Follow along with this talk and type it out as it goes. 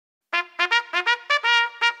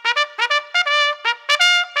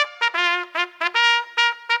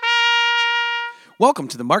Welcome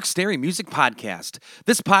to the Mark Stary Music Podcast.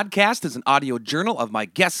 This podcast is an audio journal of my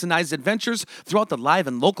guests and I's adventures throughout the live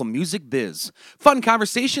and local music biz. Fun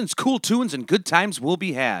conversations, cool tunes, and good times will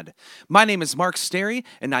be had. My name is Mark Stary,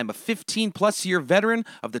 and I'm a 15-plus year veteran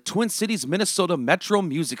of the Twin Cities, Minnesota metro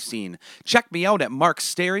music scene. Check me out at Mark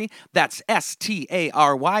Stary, that's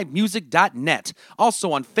S-T-A-R-Y, music.net.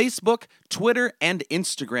 Also on Facebook, Twitter, and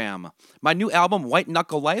Instagram. My new album, White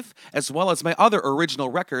Knuckle Life, as well as my other original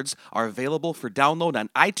records, are available for download on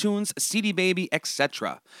iTunes, CD Baby,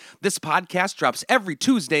 etc. This podcast drops every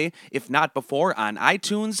Tuesday, if not before, on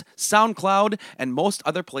iTunes, SoundCloud, and most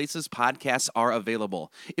other places podcasts are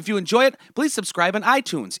available. If you enjoy it, please subscribe on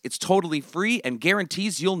iTunes. It's totally free and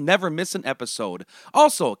guarantees you'll never miss an episode.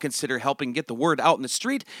 Also, consider helping get the word out in the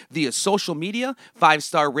street via social media,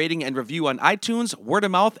 5-star rating and review on iTunes, word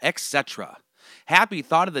of mouth, etc. Happy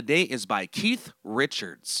Thought of the Day is by Keith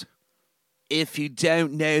Richards. If you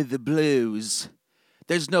don't know the blues,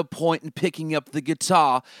 there's no point in picking up the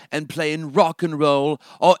guitar and playing rock and roll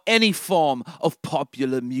or any form of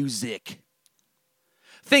popular music.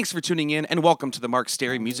 Thanks for tuning in and welcome to the Mark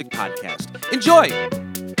Stary Music Podcast. Enjoy!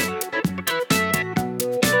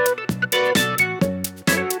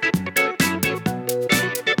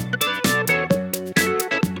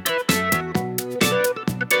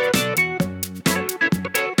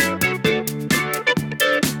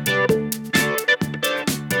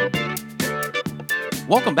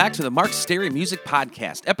 Welcome back to the Mark Stary Music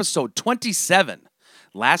Podcast, episode 27,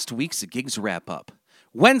 last week's gigs wrap-up.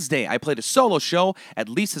 Wednesday, I played a solo show at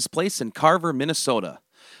Lisa's Place in Carver, Minnesota.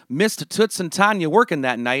 Missed Toots and Tanya working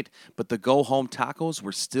that night, but the go-home tacos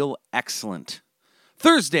were still excellent.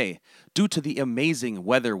 Thursday, due to the amazing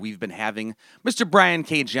weather we've been having, Mr. Brian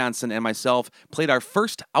K. Johnson and myself played our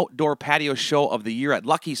first outdoor patio show of the year at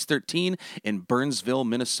Lucky's 13 in Burnsville,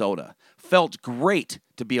 Minnesota. Felt great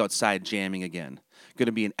to be outside jamming again. Going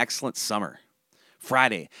to be an excellent summer.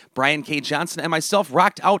 Friday, Brian K. Johnson and myself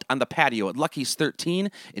rocked out on the patio at Lucky's 13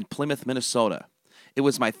 in Plymouth, Minnesota. It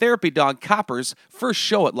was my therapy dog Copper's first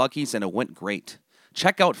show at Lucky's and it went great.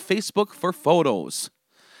 Check out Facebook for photos.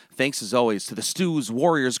 Thanks as always to the Stews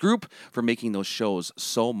Warriors group for making those shows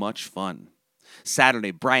so much fun.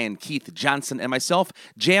 Saturday, Brian, Keith, Johnson, and myself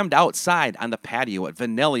jammed outside on the patio at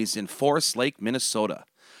Vanelli's in Forest Lake, Minnesota.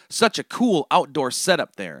 Such a cool outdoor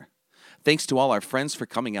setup there. Thanks to all our friends for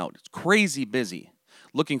coming out. It's crazy busy.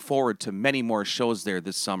 Looking forward to many more shows there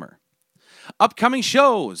this summer. Upcoming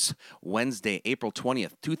shows. Wednesday, April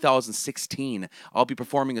 20th, 2016. I'll be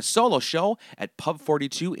performing a solo show at Pub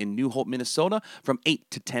 42 in New Hope, Minnesota from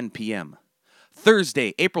 8 to 10 p.m.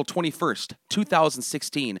 Thursday, April 21st,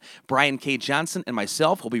 2016. Brian K. Johnson and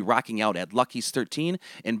myself will be rocking out at Lucky's 13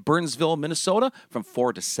 in Burnsville, Minnesota from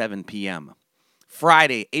 4 to 7 p.m.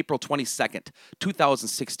 Friday, April 22nd,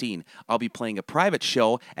 2016, I'll be playing a private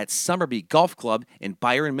show at Summerby Golf Club in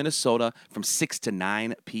Byron, Minnesota from 6 to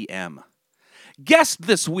 9 p.m. Guest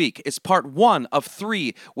this week is part 1 of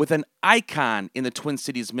 3 with an icon in the Twin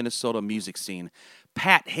Cities, Minnesota music scene,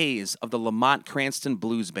 Pat Hayes of the Lamont Cranston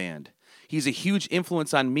Blues Band. He's a huge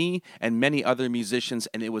influence on me and many other musicians,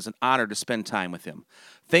 and it was an honor to spend time with him.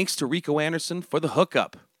 Thanks to Rico Anderson for the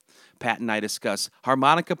hookup. Pat and I discuss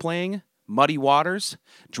harmonica playing, Muddy Waters,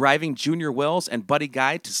 driving Junior Wells and Buddy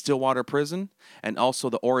Guy to Stillwater Prison, and also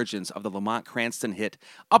the origins of the Lamont Cranston hit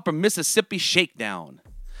Upper Mississippi Shakedown.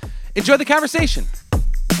 Enjoy the conversation.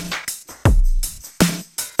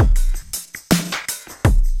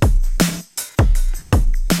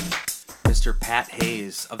 Mr. Pat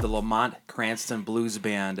Hayes of the Lamont Cranston Blues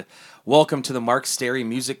Band. Welcome to the Mark Stary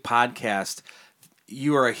Music Podcast.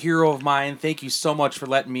 You are a hero of mine. Thank you so much for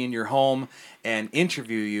letting me in your home and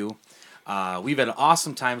interview you. We've had an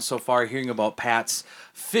awesome time so far hearing about Pat's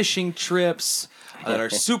fishing trips that are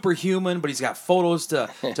superhuman, but he's got photos to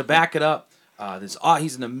back it up.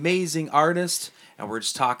 He's an amazing artist, and we're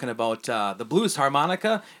just talking about the blues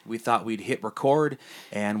harmonica. We thought we'd hit record,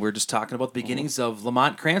 and we're just talking about the beginnings of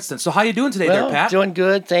Lamont Cranston. So how you doing today there, Pat? Doing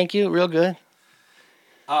good, thank you, real good.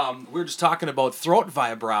 We're just talking about throat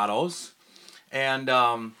vibratos, and...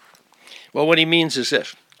 Well, what he means is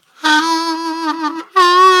this.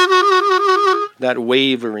 That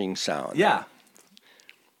wavering sound. Yeah.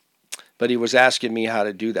 But he was asking me how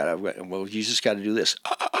to do that. I went, well, you just got to do this.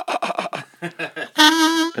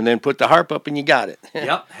 And then put the harp up and you got it.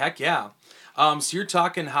 Yep, heck yeah. So you're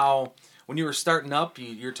talking how, when you were starting up,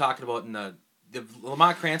 you're talking about in the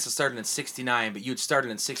Lamont Cranston started in 69, but you had started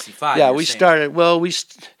in 65. Yeah, we started,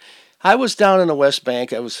 I was down in the West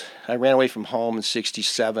Bank. I ran away from home in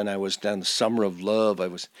 67. I was down the Summer of Love. I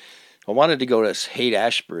wanted to go to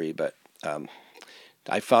Haight-Ashbury, but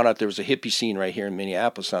I found out there was a hippie scene right here in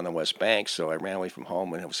Minneapolis on the West Bank, so I ran away from home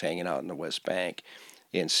when I was hanging out in the West Bank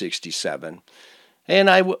in '67. And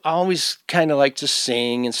I always kind of liked to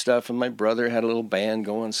sing and stuff, and my brother had a little band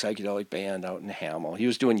going, psychedelic band out in Hamel. He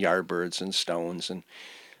was doing Yardbirds and Stones and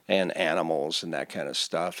Animals and that kind of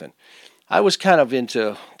stuff. And I was kind of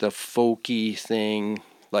into the folky thing,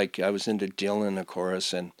 like I was into Dylan, of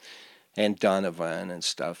course, and Donovan and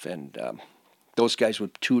stuff. And those guys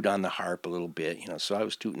would toot on the harp a little bit, so I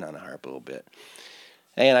was tooting on the harp a little bit.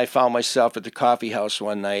 And I found myself at the coffee house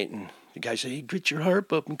one night, and the guy said, "Hey, get your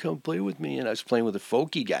harp up and come play with me." And I was playing with a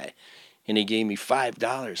folky guy, and he gave me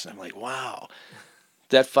 $5. And I'm like, wow,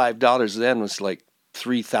 that $5 then was like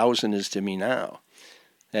 3,000 is to me now.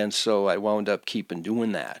 And so I wound up keeping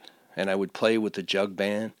doing that. And I would play with the jug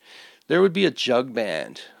band. There would be a jug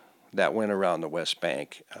band that went around the West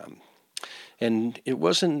Bank. And it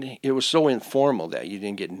was so informal that you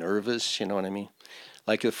didn't get nervous, you know what I mean?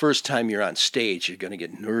 Like the first time you're on stage, you're going to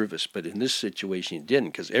get nervous. But in this situation, you didn't,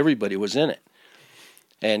 because everybody was in it.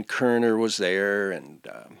 And Kerner was there, and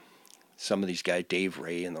some of these guys, Dave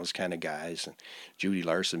Ray and those kind of guys, and Judy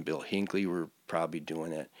Larson, Bill Hinckley were probably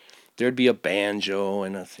doing it. There'd be a banjo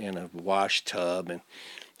and a wash tub, and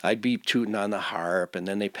I'd be tooting on the harp, and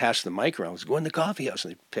then they passed the mic around. I was going to the coffee house,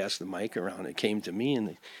 and they passed the mic around. It came to me, and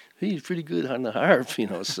they, "Hey, you're pretty good on the harp,"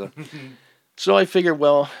 So, so I figured,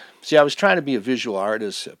 well, see, I was trying to be a visual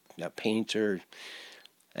artist, a painter,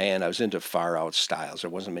 and I was into far out styles. I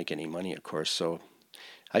wasn't making any money, of course, so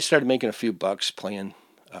I started making a few bucks playing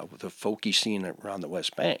with the folky scene around the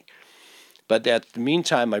West Bank. But at the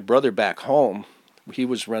meantime, my brother back home, he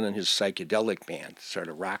was running his psychedelic band, sort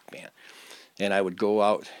of rock band. And I would go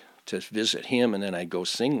out to visit him, and then I'd go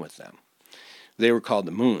sing with them. They were called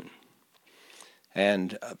the Moon.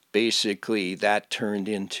 And basically that turned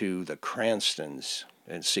into the Cranstons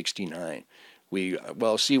in '69.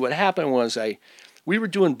 See, what happened was we were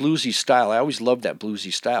doing bluesy style. I always loved that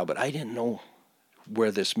bluesy style, but I didn't know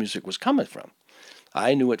where this music was coming from.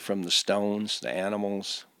 I knew it from the Stones, the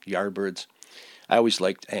Animals, Yardbirds. I always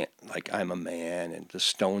liked, like, I'm a Man, and the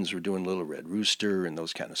Stones were doing Little Red Rooster and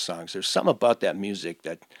those kind of songs. There's something about that music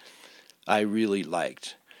that I really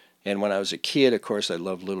liked. And when I was a kid, of course, I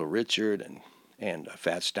loved Little Richard and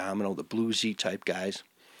Fats Domino, the bluesy type guys.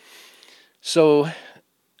 So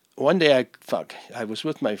one day I was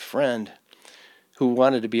with my friend who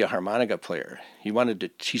wanted to be a harmonica player.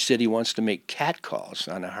 He said he wants to make cat calls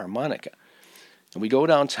on a harmonica. And we go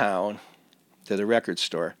downtown to the record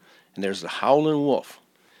store, and there's the Howlin' Wolf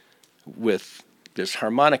with this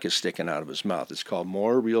harmonica sticking out of his mouth. It's called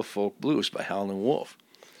More Real Folk Blues by Howlin' Wolf.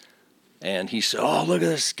 And he said, "Oh, look at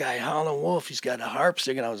this guy, Howlin' Wolf. He's got a harp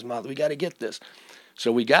sticking out of his mouth. We got to get this."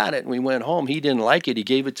 So we got it, and we went home. He didn't like it. He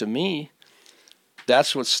gave it to me.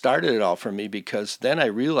 That's what started it all for me, because then I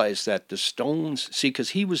realized that the Stones,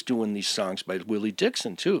 because he was doing these songs by Willie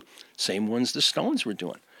Dixon, too. Same ones the Stones were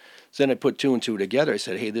doing. So then I put two and two together. I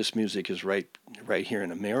said, hey, this music is right here in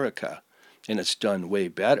America, and it's done way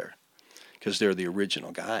better because they're the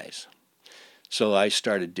original guys. So I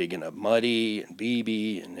started digging up Muddy and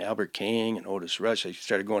BB and Albert King and Otis Rush. I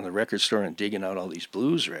started going to the record store and digging out all these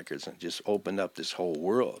blues records, and just opened up this whole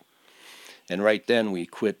world. And right then we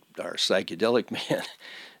quit our psychedelic band,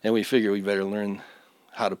 and we figured we better learn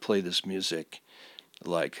how to play this music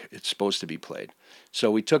like it's supposed to be played. So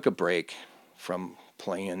we took a break from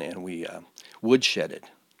playing, and we woodshedded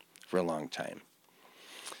for a long time.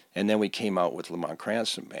 And then we came out with Lamont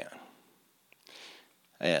Cranston Band.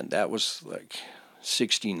 And that was like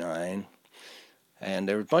 '69. And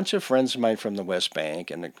there were a bunch of friends of mine from the West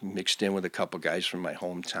Bank, and mixed in with a couple guys from my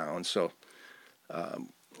hometown. So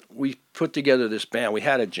we put together this band. We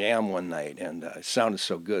had a jam one night, and it sounded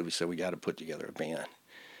so good. We said, we got to put together a band.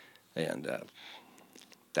 And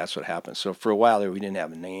that's what happened. So for a while there, we didn't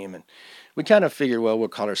have a name. And we kind of figured, well, we'll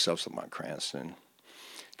call ourselves Lamont Cranston.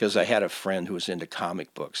 Because I had a friend who was into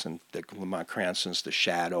comic books, and Lamont Cranston's The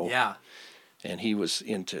Shadow. Yeah. And he was a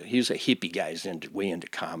hippie guy, he's way into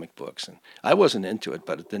comic books. And I wasn't into it,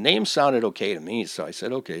 but the name sounded okay to me, so I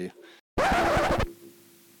said, okay.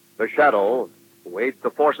 The Shadow, who aids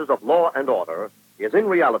the forces of law and order, is in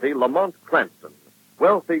reality Lamont Cranston,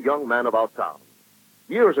 wealthy young man about town.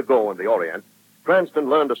 Years ago in the Orient, Cranston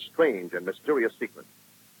learned a strange and mysterious secret,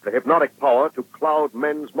 the hypnotic power to cloud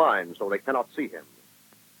men's minds so they cannot see him.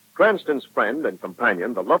 Cranston's friend and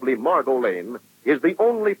companion, the lovely Margot Lane, is the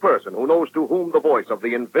only person who knows to whom the voice of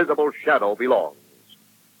the invisible Shadow belongs.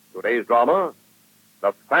 Today's drama,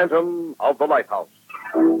 The Phantom of the Lighthouse.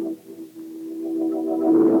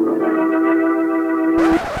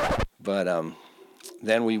 But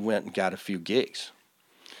then we went and got a few gigs.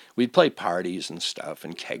 we'd play parties and stuff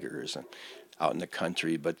and keggers and out in the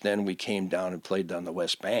country. But then we came down and played down the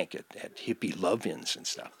West Bank at hippie love-ins and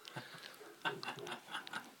stuff.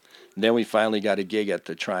 And then we finally got a gig at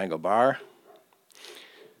the Triangle Bar.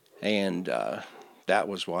 And that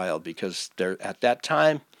was wild because at that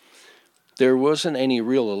time, there wasn't any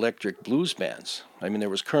real electric blues bands. I mean, there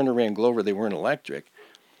was Kerner Ray and Glover. They weren't electric.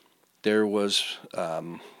 There was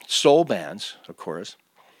soul bands, of course.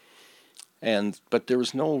 But there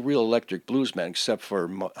was no real electric blues band except for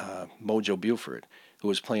Mojo Buford, who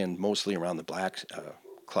was playing mostly around the black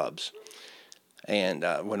clubs. And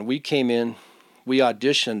when we came in, we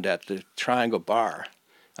auditioned at the Triangle Bar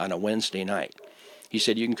on a Wednesday night. He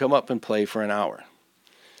said, you can come up and play for an hour.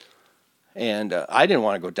 And I didn't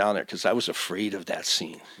want to go down there because I was afraid of that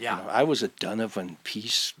scene. Yeah. You know, I was a Donovan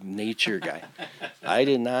peace nature guy. I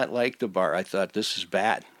did not like the bar. I thought, this is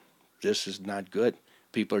bad. This is not good.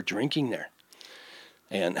 People are drinking there.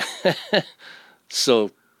 And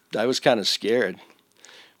so I was kind of scared.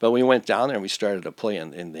 But we went down there and we started to play,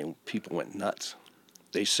 and people went nuts.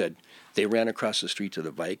 They said, they ran across the street to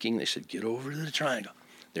the Viking. They said, get over to the Triangle.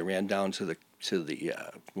 They ran down to the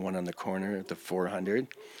one on the corner at the 400.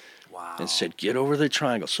 Wow. And said, get over the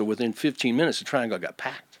Triangle. So within 15 minutes, the Triangle got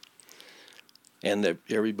packed. And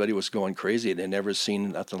everybody was going crazy. They'd never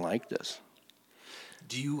seen nothing like this.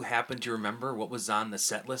 Do you happen to remember what was on the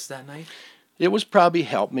set list that night? It was probably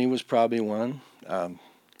Help Me was probably one.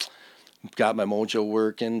 Got My Mojo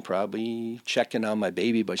Working, probably Checking on My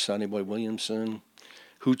Baby by Sonny Boy Williamson.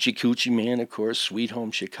 Hoochie Coochie Man, of course. Sweet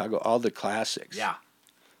Home Chicago, all the classics. Yeah.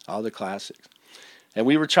 All the classics. And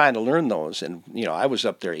we were trying to learn those. And, you know, I was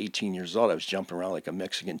up there 18 years old. I was jumping around like a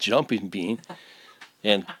Mexican jumping bean.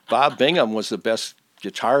 And Bob Bingham was the best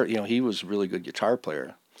guitar. You know, he was a really good guitar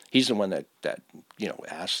player. He's the one that you know,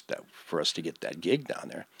 asked for us to get that gig down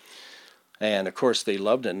there. And, of course, they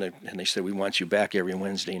loved it. And they said, we want you back every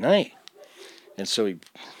Wednesday night. And so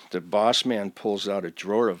the boss man pulls out a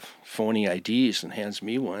drawer of phony IDs and hands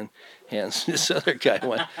me one, hands this other guy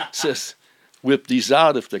one, says, whip these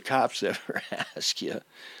out if the cops ever ask you.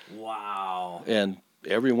 Wow. And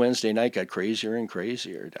every Wednesday night got crazier and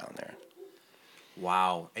crazier down there.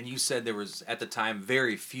 Wow. And you said there was, at the time,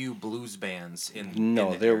 very few blues bands in No,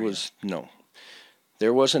 in the there area. was, no.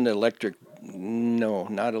 There wasn't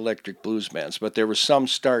not electric blues bands, but there was some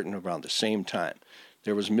starting around the same time.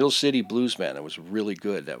 There was Mill City Blues Band that was really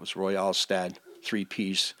good. That was Roy Alstad,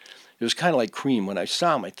 3-piece. It was kind of like Cream. When I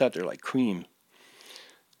saw them, I thought they were like Cream.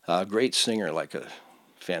 Great singer, like a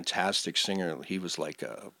fantastic singer. He was like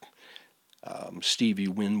a Stevie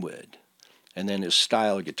Winwood. And then his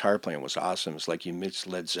style of guitar playing was awesome. It's like he mixed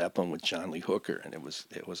Led Zeppelin with John Lee Hooker, and it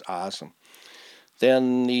was awesome.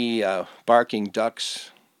 Then the Barking Ducks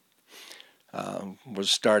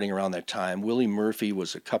was starting around that time. Willie Murphy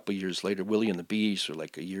was a couple years later. Willie and the Bees were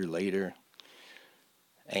like a year later.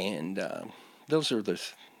 And those are the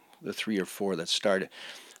 3 or 4 that started.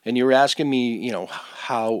 And you were asking me, you know,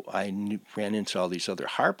 how I ran into all these other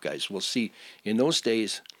harp guys. Well, see, in those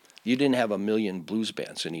days, you didn't have a million blues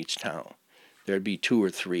bands in each town. There'd be 2 or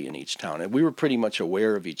 3 in each town. And we were pretty much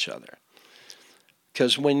aware of each other.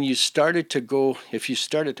 Because when you started to go, if you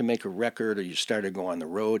started to make a record or you started to go on the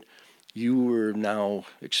road, you were now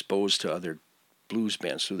exposed to other blues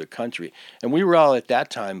bands through the country. And we were all at that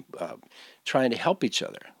time trying to help each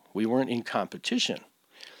other. We weren't in competition.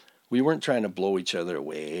 We weren't trying to blow each other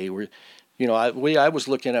away. The way I was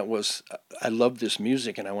looking at was, I love this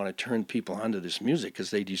music and I want to turn people onto this music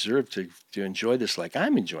because they deserve to enjoy this like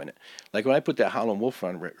I'm enjoying it. Like when I put that Howlin' Wolf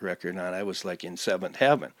record on, I was like in seventh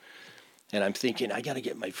heaven. And I'm thinking, I got to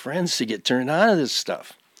get my friends to get turned on to this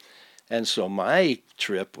stuff. And so my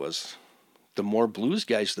trip was, the more blues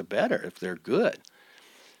guys, the better, if they're good.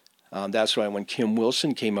 That's why when Kim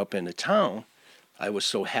Wilson came up into town, I was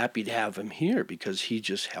so happy to have him here because he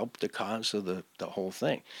just helped the cause of the whole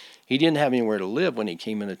thing. He didn't have anywhere to live when he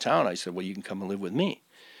came into town. I said, well, you can come and live with me.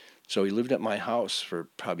 So he lived at my house for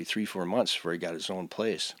probably 3-4 months before he got his own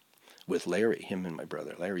place with Larry. Him and my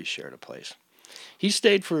brother Larry shared a place. He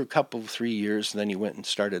stayed for a couple, 3 years, and then he went and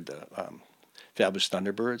started the Fabulous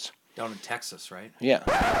Thunderbirds. Down in Texas, right? Yeah. Ain't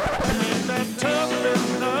that tough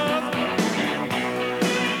enough?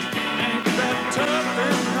 Ain't that tough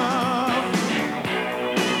enough?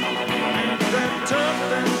 Ain't that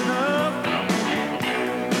tough enough?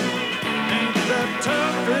 Ain't that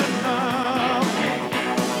tough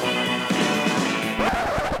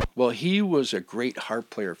enough? Well, he was a great harp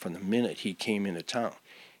player from the minute he came into town.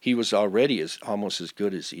 He was already almost as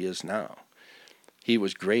good as he is now. He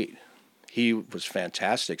was great. He was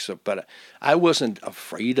fantastic. So, but I wasn't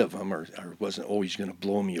afraid of him or wasn't always going to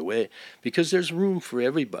blow me away because there's room for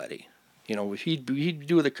everybody. You know, he'd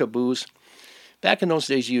do the caboose. Back in those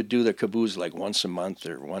days, you'd do the caboose like once a month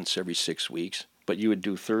or once every 6 weeks. But you would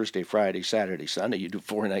do Thursday, Friday, Saturday, Sunday. You'd do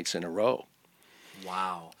 4 nights in a row.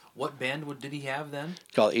 Wow. What band did he have then?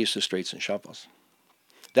 Called Ace of Straights and Shuffles.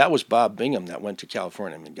 That was Bob Bingham that went to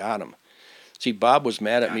California and got him. See, Bob was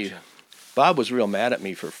mad at me. Bob was real mad at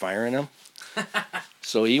me for firing him.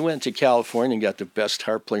 So he went to California and got the best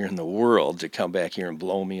harp player in the world to come back here and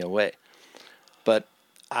blow me away. But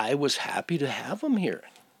I was happy to have him here.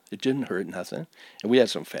 It didn't hurt nothing. And we had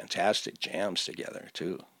some fantastic jams together,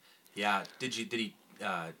 too. Yeah. Did he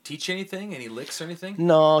teach you anything? Any licks or anything?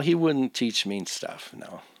 No, he wouldn't teach me stuff,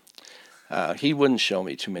 no. He wouldn't show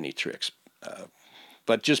me too many tricks.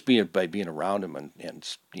 But just by being around him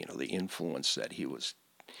and you know, the influence that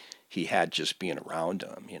he had just being around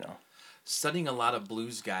him, you know. Studying a lot of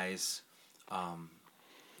blues guys,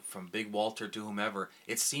 from Big Walter to whomever,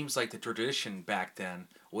 it seems like the tradition back then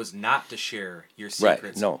was not to share your secrets.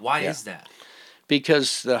 Right, no. Why is that?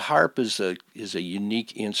 Because the harp is a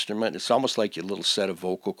unique instrument. It's almost like a little set of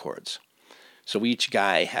vocal cords. So each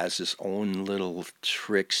guy has his own little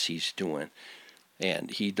tricks he's doing.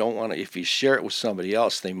 And he don't want to, if you share it with somebody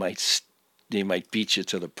else, they might beat you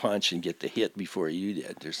to the punch and get the hit before you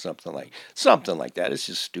did, or something like that. It's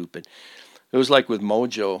just stupid. It was like with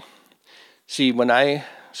Mojo. See, when I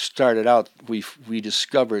started out, we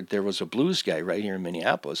discovered there was a blues guy right here in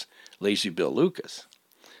Minneapolis, Lazy Bill Lucas,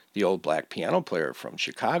 the old black piano player from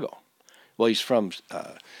Chicago. Well, he's from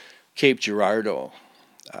Cape Girardeau,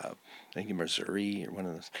 I think in Missouri or one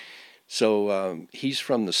of those. So he's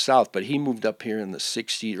from the South, but he moved up here in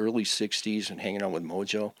the early 60s and hanging out with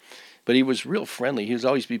Mojo. But he was real friendly. He was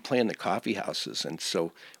always be playing the coffee houses. And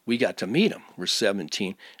so we got to meet him. We're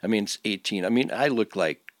 18. I looked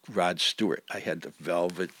like Rod Stewart. I had the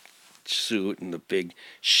velvet suit and the big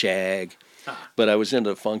shag. But I was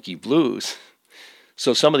into funky blues.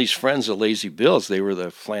 So some of these friends of Lazy Bill's, they were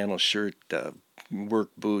the flannel shirt, work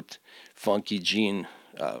boot, funky jean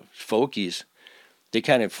folkies. They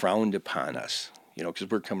kind of frowned upon us, you know, because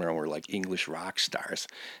we're coming around, we're like English rock stars,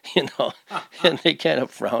 you know, and they kind of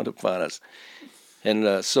frowned upon us.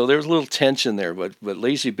 And so there was a little tension there, but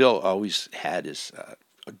Lazy Bill always had his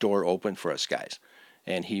door open for us guys.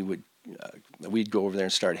 And we'd go over there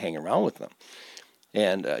and start hanging around with them.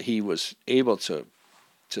 And he was able to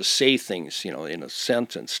say things, you know, in a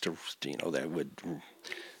sentence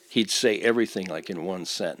he'd say everything like in one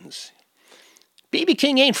sentence. B.B.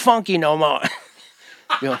 King ain't funky no more.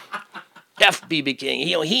 You know, F B.B. King,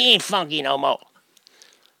 he ain't funky no more.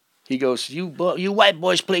 He goes, you white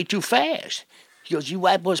boys play too fast. He goes, you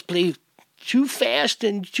white boys play too fast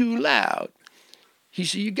and too loud. He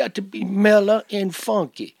said, you got to be mellow and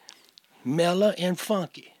funky. Mellow and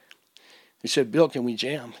funky. He said, Bill, can we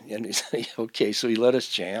jam? And he said, okay, so he let us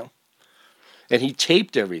jam. And he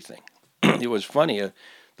taped everything. It was funny.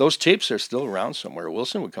 Those tapes are still around somewhere.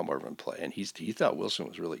 Wilson would come over and play, and he thought Wilson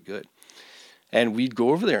was really good. And we'd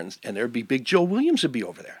go over there, and there'd be Big Joe Williams would be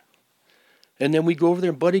over there. And then we'd go over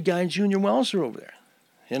there, and Buddy Guy and Junior Wells are over there.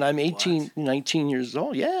 And I'm 19 years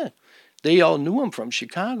old. Yeah. They all knew him from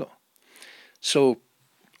Chicago. So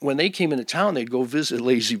when they came into town, they'd go visit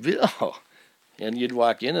Lazy Bill. And you'd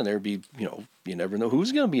walk in, and there'd be, you know, you never know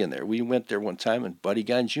who's going to be in there. We went there one time, and Buddy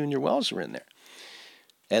Guy and Junior Wells were in there.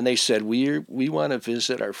 And they said, we want to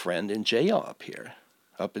visit our friend in jail up here,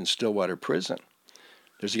 up in Stillwater Prison.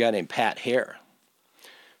 There's a guy named Pat Hare,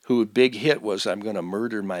 who big hit was I'm Going to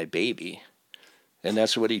Murder My Baby. And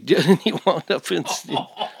that's what he did, and he wound up in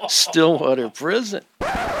Stillwater Prison.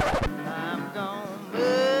 I'm gonna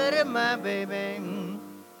murder my baby.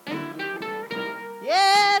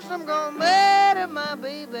 Yes, I'm gonna murder my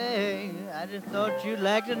baby. I just thought you'd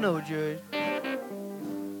like to know, George.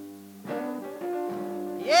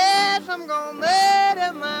 Yes, I'm gonna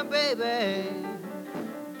murder my baby.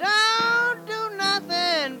 Don't do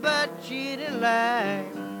nothing but cheat and lie.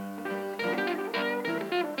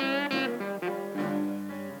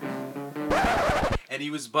 And he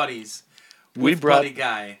was buddies We with brought Buddy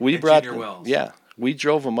Guy we and brought Junior Wells. Yeah, we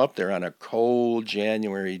drove him up there on a cold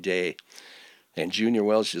January day, and Junior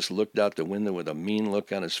Wells just looked out the window with a mean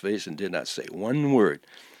look on his face and did not say one word.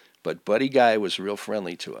 But Buddy Guy was real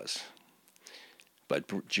friendly to us.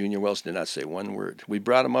 But Junior Wells did not say one word. We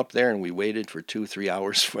brought him up there, and we waited for 2-3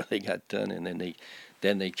 hours before they got done, and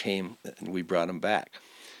then they came, and we brought him back.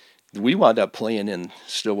 We wound up playing in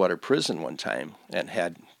Stillwater Prison one time and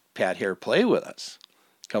had Pat Hare play with us,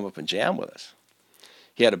 come up and jam with us.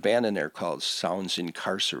 He had a band in there called Sounds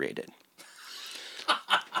Incarcerated.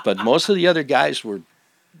 But most of the other guys were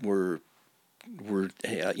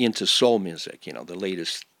into soul music, you know, the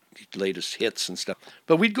latest hits and stuff.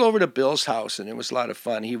 But we'd go over to Bill's house, and it was a lot of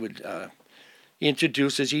fun. He would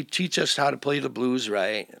introduce us. He'd teach us how to play the blues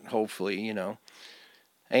right, hopefully, you know.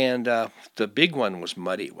 And the big one was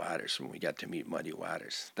Muddy Waters, when we got to meet Muddy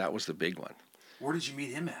Waters. That was the big one. Where did you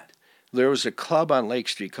meet him at? There was a club on Lake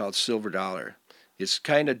Street called Silver Dollar. It's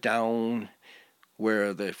kind of down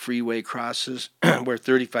where the freeway crosses, where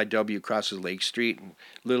 35W crosses Lake Street,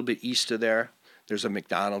 a little bit east of there. There's a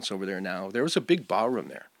McDonald's over there now. There was a big ballroom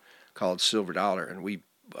there called Silver Dollar, and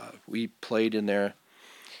we played in there.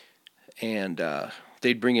 And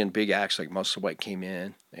they'd bring in big acts like Musselwhite came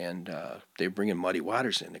in, and they'd bring in Muddy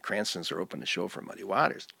Waters in. The Cranstons are open the show for Muddy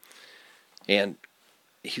Waters. And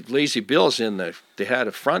Lazy Bill's they had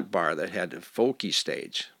a front bar that had a folky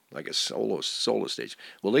stage, like a solo stage.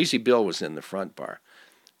 Well, Lazy Bill was in the front bar,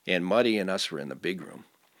 and Muddy and us were in the big room.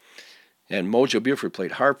 And Mojo Buford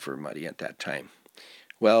played harp for Muddy at that time.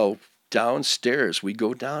 Well, downstairs, we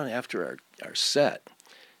go down after our set,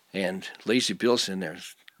 and Lazy Bill's in there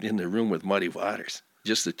in the room with Muddy Waters,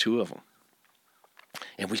 just the two of them.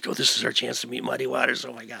 And we go, this is our chance to meet Muddy Waters.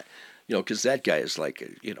 Oh, my God. You know, because that guy is like,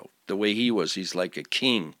 the way he was, he's like a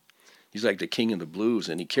king. He's like the king of the blues,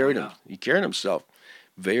 and he carried himself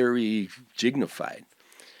very dignified.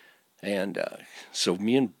 And so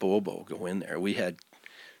me and Bobo go in there. We had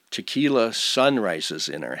tequila sunrises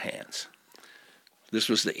in our hands. This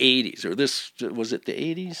was the 80s, or was it the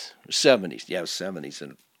 80s? Or 70s? Yeah, it was 70s.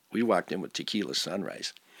 And we walked in with tequila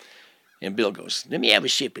sunrise. And Bill goes, let me have a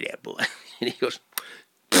sip of that, boy. And he goes,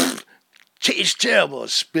 tastes terrible.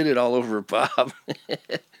 Spit it all over Bob.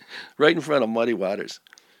 Right in front of Muddy Waters.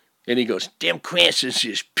 And he goes, them Cranstons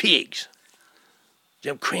is pigs.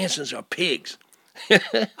 Them Cranstons are pigs.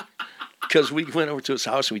 Because we went over to his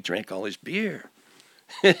house and we drank all his beer.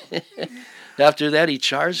 After that, he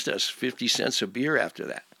charged us 50 cents a beer after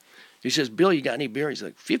that. He says, Bill, you got any beer? He's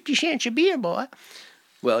like, 50 cents a beer, boy.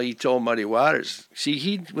 Well, he told Muddy Waters,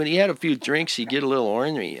 see, when he had a few drinks, he'd get a little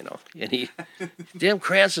ornery, you know. And them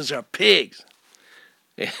Cranstons are pigs.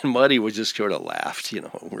 And Muddy was just sort of laughed, you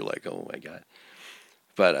know. We're like, oh, my God.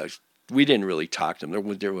 But we didn't really talk to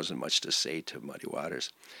him. There wasn't much to say to Muddy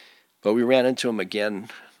Waters. But we ran into him again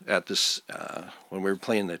at this, when we were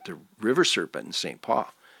playing at the River Serpent in St.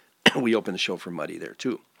 Paul. We opened the show for Muddy there,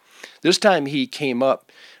 too. This time he came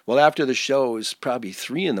up, well, after the show, it was probably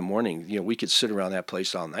 3 in the morning. You know, we could sit around that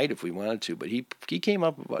place all night if we wanted to, but he came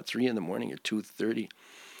up about 3 in the morning or 2:30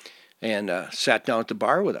 and sat down at the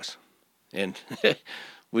bar with us. And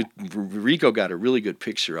Rico got a really good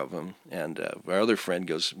picture of him, and our other friend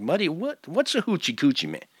goes, Muddy, what's a hoochie coochie,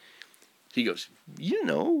 man? He goes, you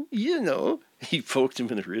know. He poked him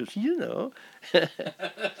in the ribs, you know.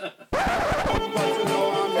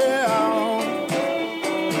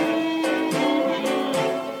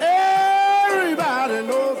 Everybody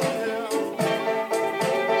knows I'm here.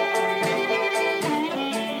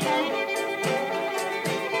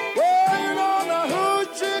 Well, you know the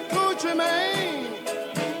hoochie coochie man.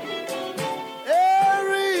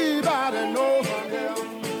 Everybody knows I'm here.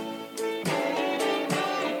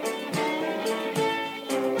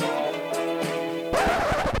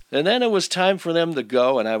 And then it was time for them to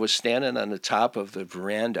go, and I was standing on the top of the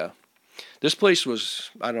veranda. This place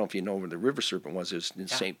was, I don't know if you know where the River Serpent was. It was in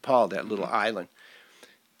St. Paul, that little island.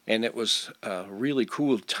 And it was a really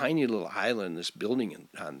cool, tiny little island, this building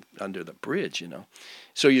under the bridge, you know.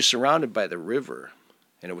 So you're surrounded by the river,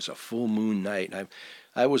 and it was a full moon night. And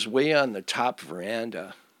I was way on the top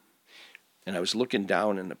veranda, and I was looking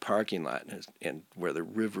down in the parking lot and where the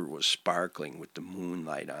river was sparkling with the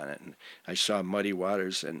moonlight on it. And I saw Muddy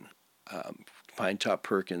Waters and Pine Top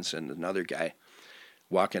Perkins and another guy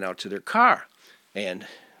walking out to their car. And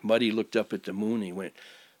Muddy looked up at the moon and he went,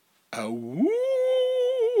 "Awoo!"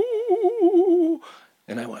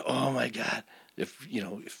 And I went, oh my God.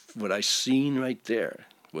 If what I seen right there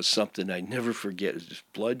was something I never forget. It's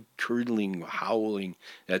just blood-curdling howling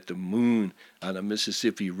at the moon on a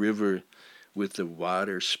Mississippi River with the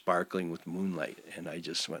water sparkling with moonlight. And I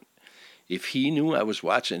just went, if he knew I was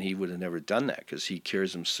watching, he would have never done that because he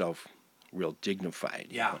carries himself real dignified.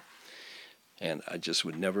 Yeah. You know? And I just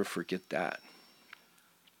would never forget that.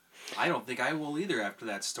 I don't think I will either after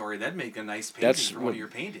that story. That'd make a nice painting for one of your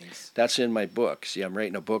paintings. That's in my book. See, I'm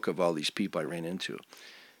writing a book of all these people I ran into.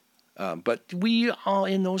 But we all,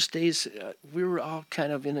 in those days, we were all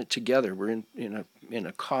kind of in it together. We're in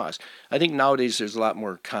a cause. I think nowadays there's a lot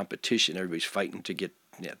more competition. Everybody's fighting to get,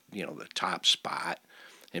 the top spot,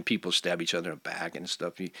 and people stab each other in the back and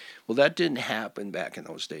stuff. Well, that didn't happen back in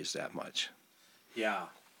those days that much. Yeah.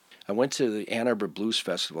 I went to the Ann Arbor Blues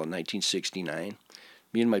Festival in 1969.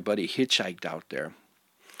 Me and my buddy hitchhiked out there.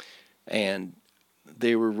 And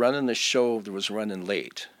they were running the show that was running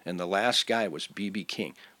late. And the last guy was B.B.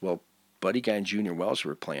 King. Well, Buddy Guy and Junior Wells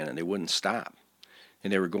were playing, and they wouldn't stop.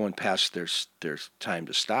 And they were going past their time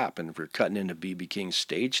to stop, and we're cutting into B.B. King's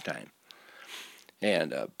stage time.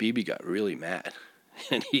 And B.B. got really mad,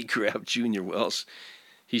 and he grabbed Junior Wells.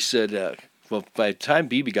 He said, well, by the time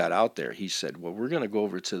B.B. got out there, he said, well, we're going to go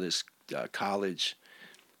over to this college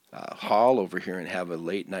hall over here and have a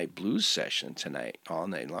late-night blues session tonight, all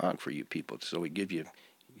night long for you people, so we give you,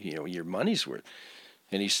 your money's worth.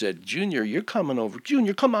 And he said, Junior, you're coming over.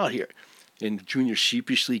 Junior, come out here. And Junior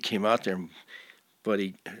sheepishly came out there,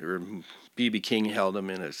 and B.B. King held him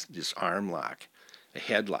in this arm lock, a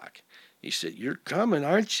headlock. He said, you're coming,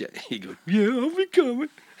 aren't you? He goes, yeah, I'll be coming.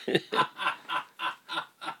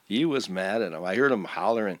 He was mad at him. I heard him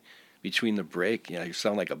hollering between the break. You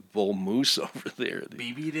sound like a bull moose over there.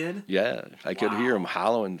 BB did? Yeah, I could hear him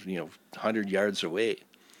hollering, 100 yards away.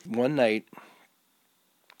 One night,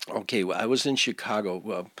 I was in Chicago.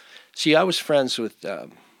 Well, see, I was friends with,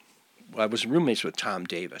 I was roommates with Tom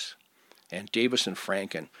Davis. And Davis and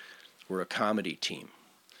Franken were a comedy team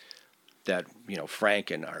that,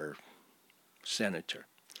 Franken, our senator.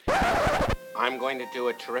 I'm going to do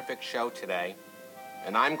a terrific show today,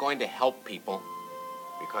 and I'm going to help people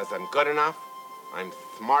because I'm good enough, I'm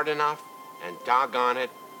smart enough, and doggone it,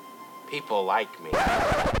 people like me.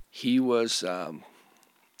 He was a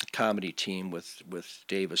comedy team with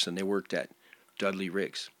Davis, and they worked at Dudley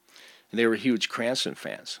Riggs. And they were huge Cranston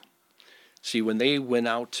fans. See, when they went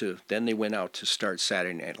out to start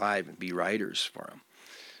Saturday Night Live and be writers for him.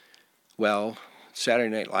 Well, Saturday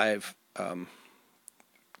Night Live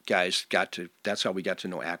guys that's how we got to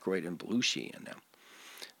know Aykroyd and Belushi and them.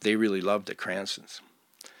 They really loved the Cranstons.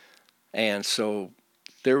 And so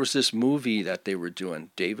there was this movie that they were doing.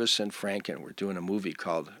 Davis and Franken were doing a movie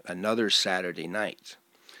called Another Saturday Night,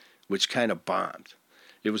 which kind of bombed.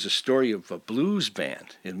 It was a story of a blues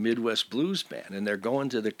band, a Midwest blues band, and they're going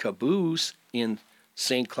to the Caboose in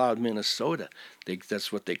St. Cloud, Minnesota.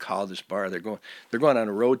 That's what they call this bar. They're going on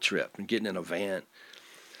a road trip and getting in a van,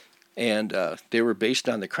 and they were based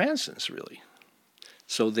on the Cranstons, really.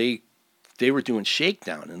 So they were doing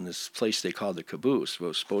Shakedown in this place they called the Caboose. It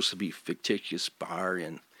was supposed to be a fictitious bar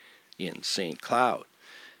in St. Cloud,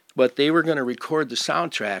 but they were going to record the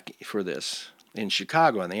soundtrack for this in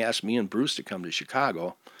Chicago, and they asked me and Bruce to come to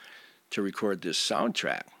Chicago to record this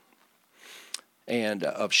soundtrack and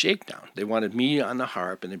of Shakedown. They wanted me on the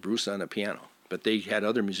harp and then Bruce on the piano, but they had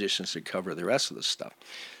other musicians to cover the rest of the stuff.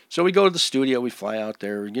 So we go to the studio, we fly out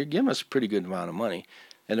there, they're giving us a pretty good amount of money,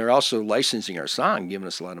 and they're also licensing our song, giving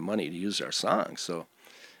us a lot of money to use our song. So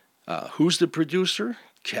who's the producer?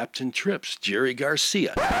 Captain Trips, Jerry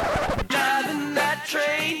Garcia. Driving that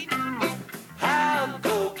train, high on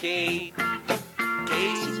cocaine.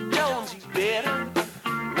 Casey Jones, you better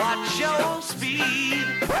watch your speed.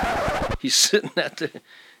 He's sitting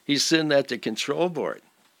at the control board.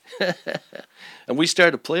 And we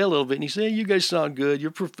started to play a little bit, and he said, hey, you guys sound good.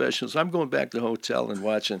 You're professionals. I'm going back to the hotel and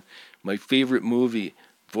watching my favorite movie,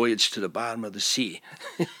 Voyage to the Bottom of the Sea.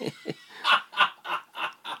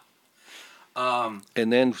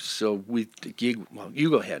 And then, so the gig, well, you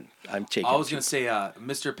go ahead. I'm taking I was going to say,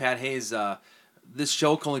 Mr. Pat Hayes, this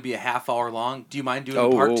show can only be a half hour long. Do you mind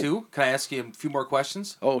doing part two? Can I ask you a few more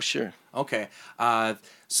questions? Oh, sure. Okay.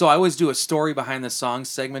 So I always do a story behind the song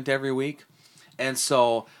segment every week. And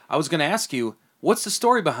so I was going to ask you, what's the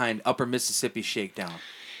story behind Upper Mississippi Shakedown?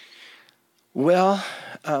 Well,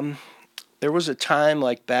 there was a time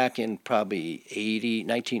like back in probably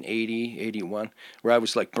 1980, 81, where I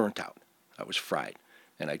was like burnt out. I was fried.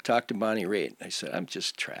 And I talked to Bonnie Raitt, and I said, I'm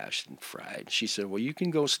just trashed and fried. She said, well, you can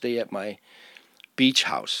go stay at my beach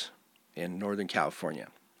house in Northern California.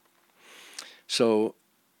 So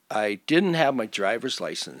I didn't have my driver's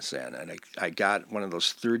license then, and I got one of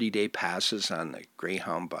those 30-day passes on the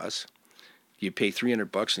Greyhound bus. You pay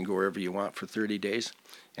 $300 and go wherever you want for 30 days.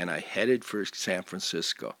 And I headed for San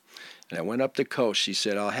Francisco. And I went up the coast. She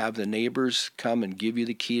said, I'll have the neighbors come and give you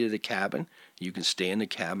the key to the cabin. You can stay in the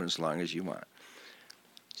cabin as long as you want.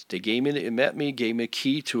 They gave me a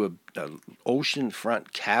key to a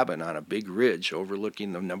oceanfront cabin on a big ridge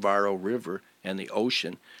overlooking the Navarro River and the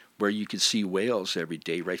ocean, where you could see whales every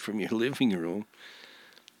day right from your living room.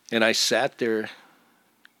 And I sat there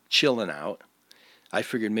chilling out. I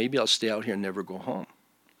figured maybe I'll stay out here and never go home.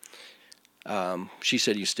 She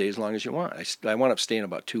said, you stay as long as you want. I wound up staying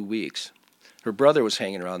about 2 weeks. Her brother was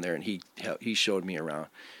hanging around there, and he showed me around.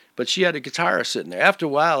 But she had a guitar sitting there. After a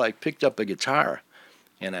while, I picked up a guitar,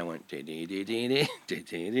 And I went, "Dee-dee-dee-dee-dee,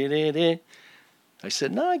 dee-dee-dee-dee-dee." I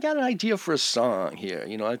said, no, I got an idea for a song here.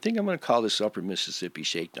 I think I'm going to call this Upper Mississippi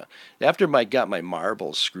Shakedown. After I got my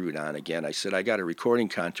marbles screwed on again, I said, I got a recording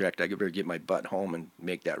contract. I better get my butt home and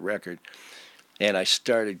make that record. And I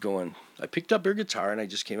started going, I picked up her guitar and I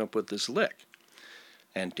just came up with this lick.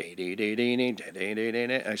 And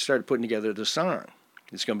I started putting together the song.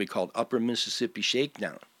 It's going to be called Upper Mississippi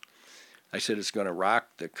Shakedown. I said, it's going to rock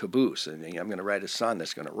the caboose. And I'm going to write a song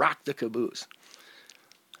that's going to rock the caboose.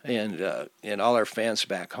 And all our fans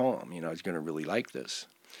back home, is going to really like this.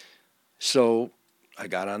 So I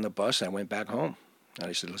got on the bus. I went back home. And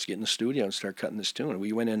I said, let's get in the studio and start cutting this tune. And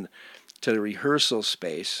we went in to the rehearsal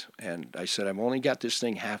space. And I said, I've only got this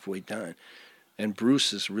thing halfway done. And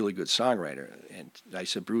Bruce is a really good songwriter. And I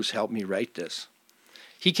said, Bruce, help me write this.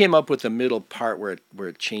 He came up with the middle part where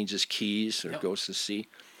it changes keys or goes to C.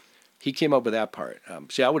 He came up with that part.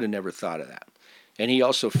 See, I would have never thought of that. And he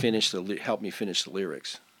also helped me finish the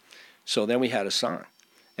lyrics. So then we had a song.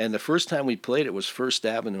 And the first time we played it was First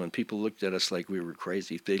Avenue, and people looked at us like we were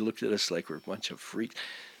crazy. They looked at us like we're a bunch of freaks.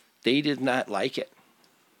 They did not like it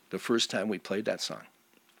the first time we played that song.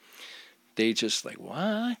 They just like,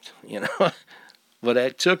 what? But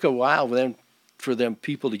it took a while for them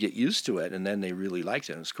people to get used to it, and then they really liked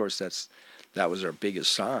it. And of course, that was our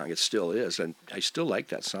biggest song. It still is, and I still like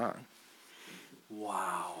that song.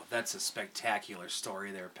 Wow, that's a spectacular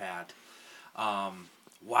story there, Pat.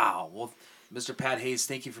 Wow. Well, Mr. Pat Hayes,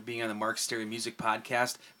 thank you for being on the Mark Stary Music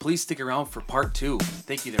Podcast. Please stick around for part 2.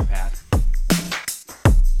 Thank you there, Pat.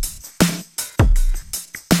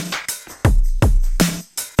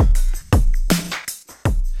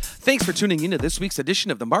 Thanks for tuning in to this week's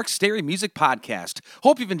edition of the Mark Stary Music Podcast.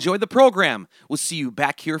 Hope you've enjoyed the program. We'll see you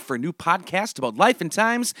back here for a new podcast about life and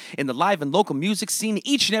times in the live and local music scene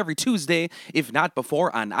each and every Tuesday, if not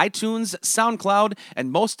before, on iTunes, SoundCloud,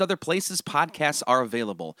 and most other places podcasts are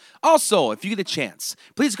available. Also, if you get a chance,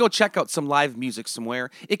 please go check out some live music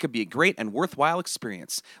somewhere. It could be a great and worthwhile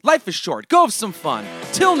experience. Life is short. Go have some fun.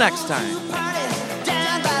 Till next time.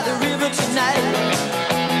 Down by the river tonight.